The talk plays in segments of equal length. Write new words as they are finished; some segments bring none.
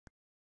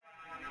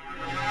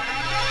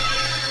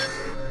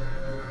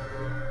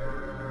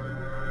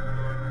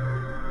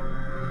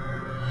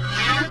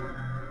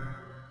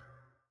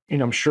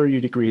I'm sure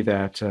you'd agree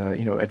that,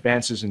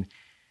 advances in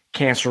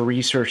cancer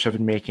research have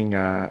been making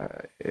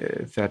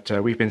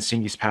that we've been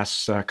seeing these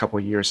past couple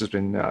of years has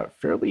been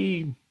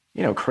fairly,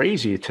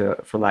 crazy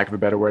for lack of a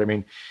better word. I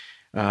mean,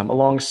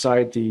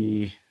 alongside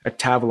the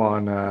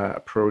Actavalon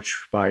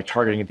approach by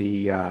targeting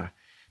the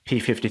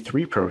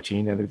P53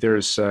 protein, and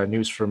there's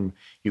news from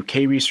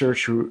UK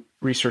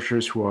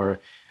researchers who are,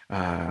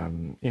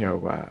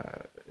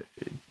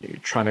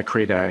 trying to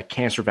create a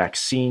cancer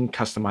vaccine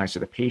customized to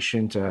the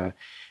patient,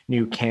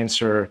 new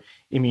cancer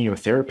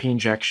immunotherapy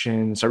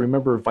injections. I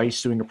remember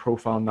Vice doing a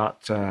profile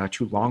not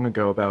too long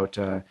ago about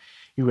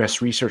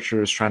US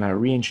researchers trying to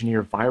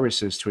re-engineer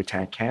viruses to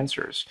attack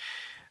cancers.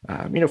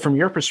 From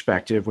your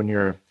perspective, when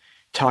you're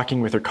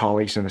talking with your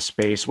colleagues in the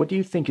space, what do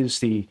you think is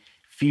the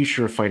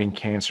future of fighting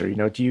cancer?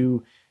 Do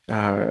you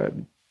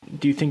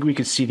think we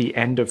could see the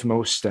end of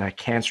most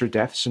cancer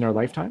deaths in our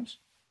lifetimes?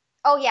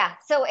 Oh, yeah.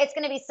 So it's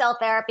going to be cell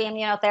therapy,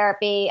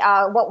 immunotherapy.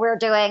 What we're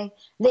doing,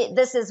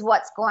 this is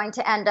what's going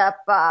to end up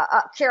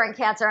curing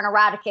cancer and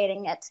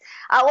eradicating it.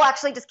 Well,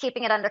 actually just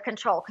keeping it under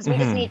control, because we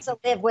just need to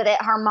live with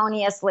it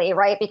harmoniously,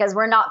 right? Because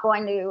we're not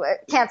going to,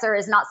 cancer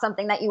is not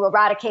something that you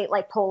eradicate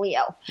like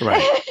polio.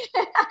 Right.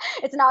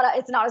 It's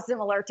not a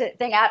similar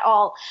thing at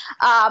all.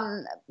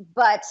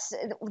 But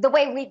the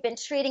way we've been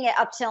treating it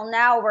up till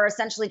now, we're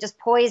essentially just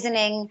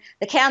poisoning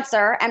the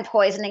cancer and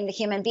poisoning the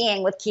human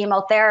being with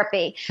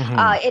chemotherapy.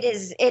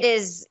 It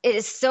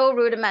is so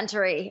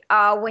rudimentary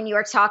when you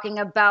are talking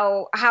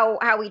about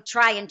how we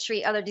try and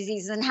treat other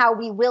diseases, and how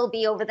we will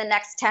be over the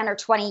next 10 or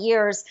 20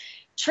 years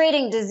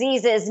treating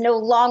diseases no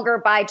longer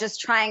by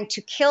just trying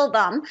to kill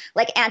them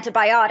like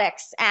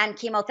antibiotics and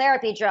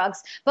chemotherapy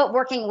drugs, but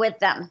working with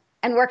them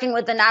and working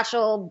with the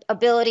natural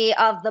ability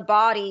of the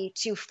body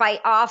to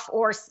fight off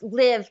or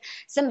live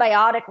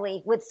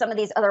symbiotically with some of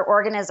these other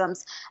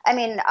organisms. I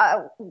mean,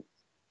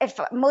 if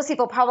most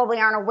people probably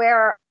aren't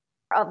aware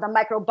of the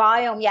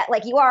microbiome yet,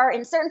 like you are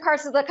in certain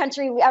parts of the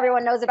country,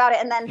 everyone knows about it,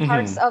 and then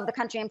parts of the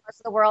country and parts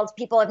of the world,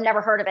 people have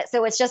never heard of it.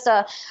 So it's just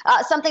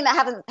something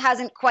that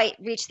hasn't quite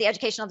reached the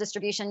educational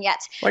distribution yet.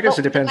 Well, I guess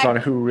it depends on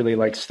who really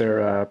likes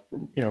their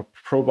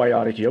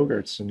probiotic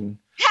yogurts and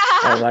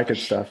all that good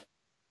stuff.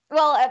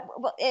 Well,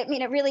 I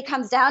mean, it really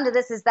comes down to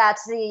this: is that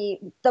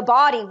the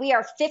body, we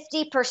are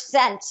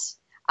 50%.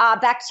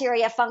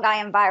 Bacteria, fungi,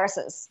 and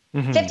viruses.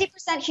 50%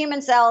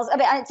 human cells. I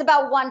mean, it's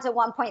about 1 to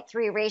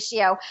 1.3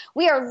 ratio.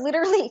 We are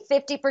literally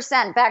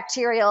 50%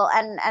 bacterial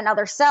and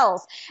other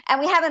cells. And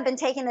we haven't been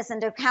taking this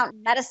into account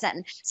in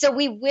medicine. So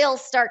we will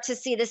start to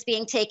see this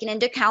being taken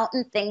into account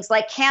in things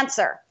like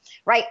cancer,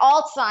 right?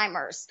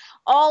 Alzheimer's,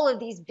 all of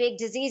these big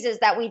diseases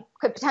that we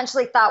could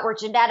potentially thought were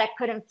genetic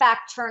could in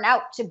fact turn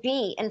out to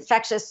be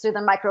infectious through the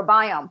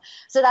microbiome.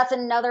 So that's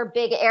another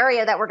big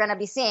area that we're going to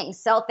be seeing: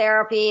 cell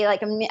therapy,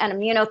 like and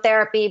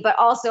immunotherapy, but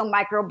also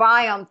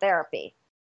microbiome therapy.